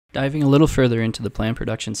Diving a little further into the plan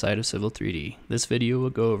production side of Civil 3D, this video will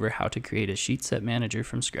go over how to create a sheet set manager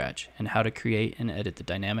from scratch and how to create and edit the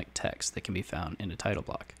dynamic text that can be found in a title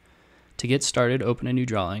block. To get started, open a new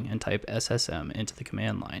drawing and type SSM into the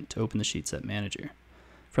command line to open the sheet set manager.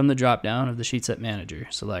 From the drop-down of the sheet set manager,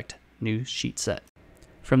 select New Sheet Set.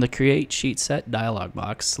 From the Create Sheet Set dialog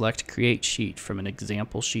box, select Create Sheet from an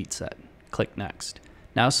example sheet set. Click Next.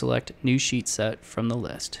 Now select New Sheet Set from the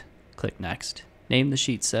list. Click Next. Name the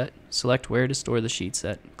sheet set, select where to store the sheet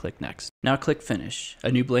set, click Next. Now click Finish.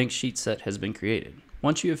 A new blank sheet set has been created.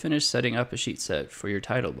 Once you have finished setting up a sheet set for your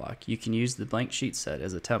title block, you can use the blank sheet set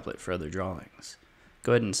as a template for other drawings.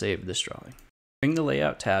 Go ahead and save this drawing. Bring the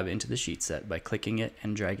Layout tab into the sheet set by clicking it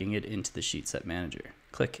and dragging it into the sheet set manager.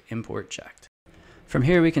 Click Import Checked. From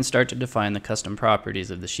here we can start to define the custom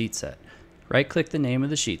properties of the sheet set. Right-click the name of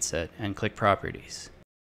the sheet set and click Properties.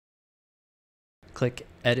 Click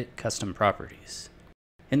Edit Custom Properties.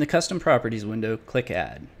 In the Custom Properties window, click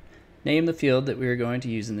Add. Name the field that we are going to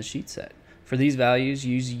use in the sheet set. For these values,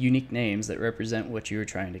 use unique names that represent what you are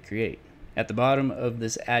trying to create. At the bottom of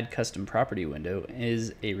this Add Custom Property window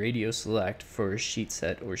is a radio select for sheet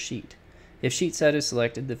set or sheet. If sheet set is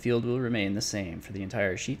selected, the field will remain the same for the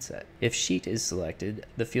entire sheet set. If sheet is selected,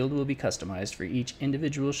 the field will be customized for each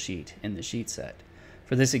individual sheet in the sheet set.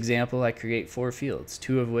 For this example, I create 4 fields,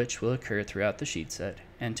 2 of which will occur throughout the sheet set,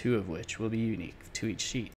 and 2 of which will be unique to each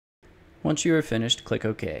sheet. Once you are finished, click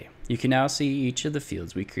OK. You can now see each of the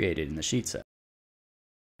fields we created in the sheet set.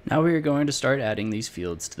 Now we are going to start adding these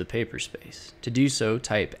fields to the paper space. To do so,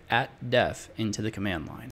 type @def into the command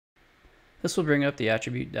line. This will bring up the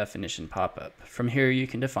attribute definition pop-up. From here, you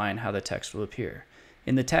can define how the text will appear.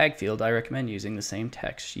 In the tag field, I recommend using the same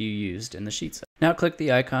text you used in the sheet set. Now click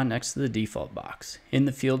the icon next to the default box. In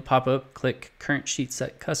the field pop-up, click Current Sheet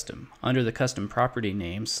Set Custom. Under the custom property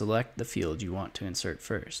name, select the field you want to insert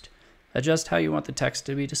first. Adjust how you want the text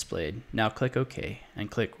to be displayed. Now click OK and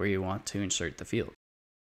click where you want to insert the field.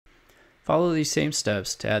 Follow these same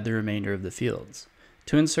steps to add the remainder of the fields.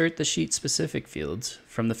 To insert the sheet-specific fields,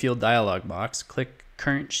 from the field dialog box, click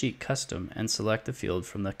Current Sheet Custom and select the field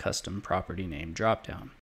from the Custom Property Name dropdown.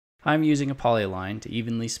 I'm using a polyline to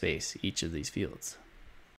evenly space each of these fields.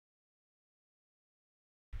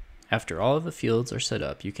 After all of the fields are set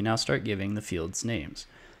up, you can now start giving the fields names.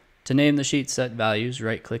 To name the sheet set values,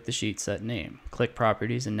 right-click the sheet set name, click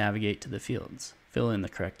Properties and navigate to the fields. Fill in the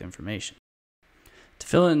correct information. To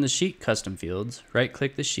fill in the sheet custom fields,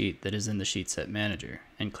 right-click the sheet that is in the sheet set manager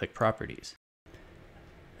and click Properties.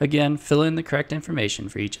 Again, fill in the correct information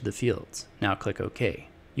for each of the fields. Now click OK.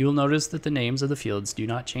 You will notice that the names of the fields do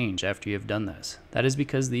not change after you have done this. That is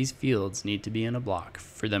because these fields need to be in a block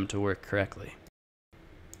for them to work correctly.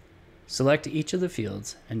 Select each of the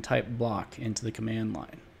fields and type block into the command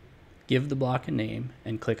line. Give the block a name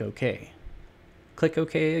and click OK. Click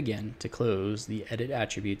OK again to close the Edit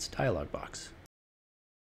Attributes dialog box.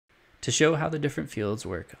 To show how the different fields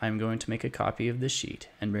work, I am going to make a copy of this sheet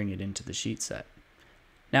and bring it into the sheet set.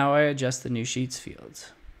 Now I adjust the new sheets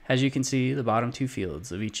fields. As you can see, the bottom 2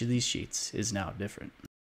 fields of each of these sheets is now different.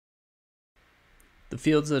 The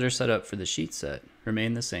fields that are set up for the sheet set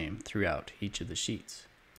remain the same throughout each of the sheets.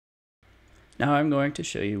 Now I'm going to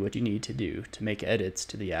show you what you need to do to make edits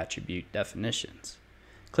to the attribute definitions.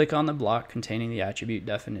 Click on the block containing the attribute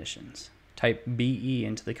definitions. Type BE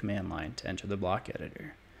into the command line to enter the block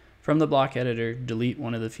editor. From the block editor, delete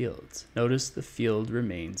one of the fields. Notice the field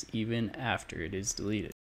remains even after it is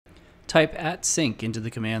deleted. Type @sync into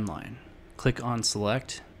the command line. Click on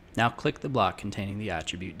Select. Now click the block containing the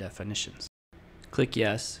attribute definitions. Click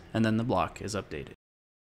Yes, and then the block is updated.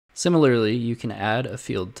 Similarly, you can add a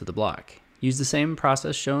field to the block. Use the same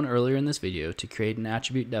process shown earlier in this video to create an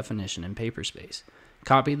attribute definition in Paperspace.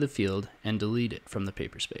 Copy the field and delete it from the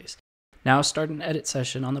Paperspace. Now start an edit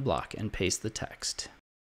session on the block and paste the text.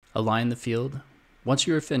 Align the field. Once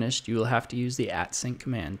you are finished, you will have to use the @sync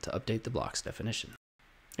command to update the block's definition.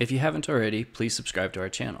 If you haven't already, please subscribe to our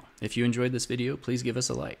channel. If you enjoyed this video, please give us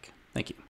a like. Thank you.